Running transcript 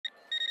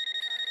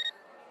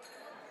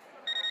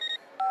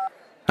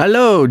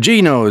Hello,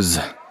 Gino's.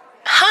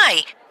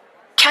 Hi.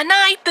 Can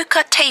I book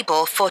a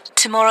table for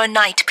tomorrow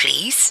night,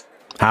 please?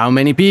 How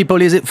many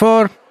people is it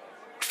for?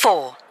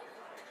 4.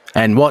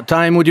 And what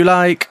time would you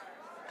like?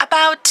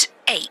 About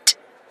 8.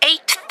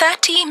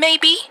 8:30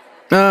 maybe?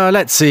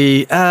 Let's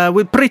see.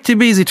 We're pretty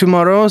busy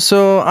tomorrow,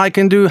 so I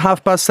can do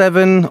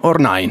 7:30 or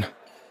 9.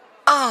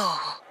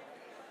 Oh.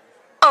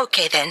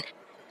 Okay then.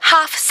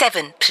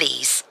 7:30,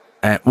 please.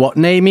 What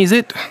name is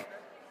it?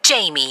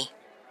 Jamie.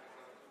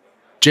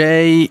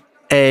 J-A...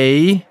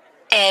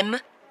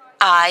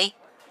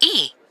 M-I-E.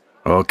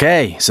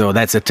 Okay, so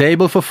that's a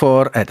table for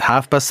 4 at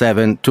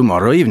 7:30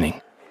 tomorrow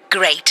evening.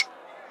 Great.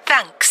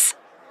 Thanks.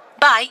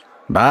 Bye.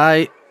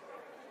 Bye.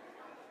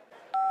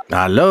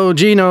 Hello,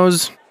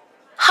 Gino's.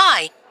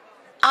 Hi.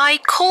 I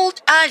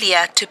called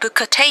earlier to book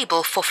a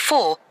table for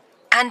 4,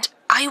 and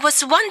I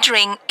was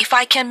wondering if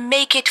I can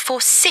make it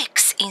for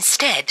 6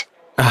 instead.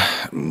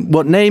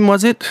 What name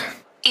was it?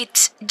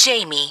 It's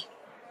Jamie.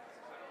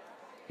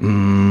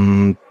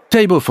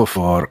 Table for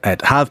 4 at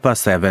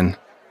 7:30.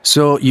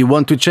 So you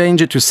want to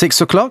change it to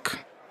 6 o'clock?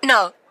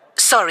 No,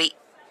 sorry.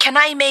 Can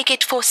I make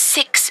it for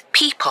 6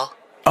 people?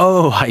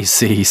 Oh, I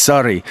see.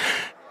 Sorry.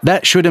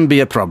 That shouldn't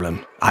be a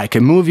problem. I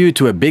can move you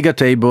to a bigger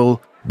table,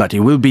 but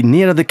it will be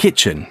near the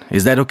kitchen.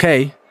 Is that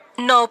okay?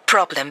 No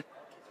problem.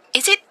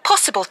 Is it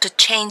possible to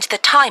change the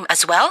time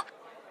as well?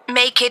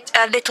 Make it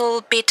a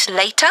little bit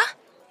later?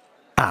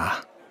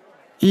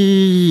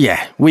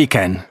 Yeah, we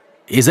can.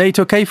 Is 8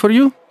 okay for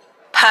you?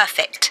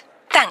 Perfect.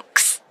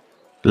 Thanks.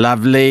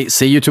 Lovely.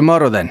 See you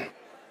tomorrow then.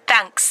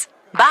 Thanks.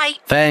 Bye.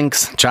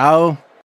 Thanks. Ciao.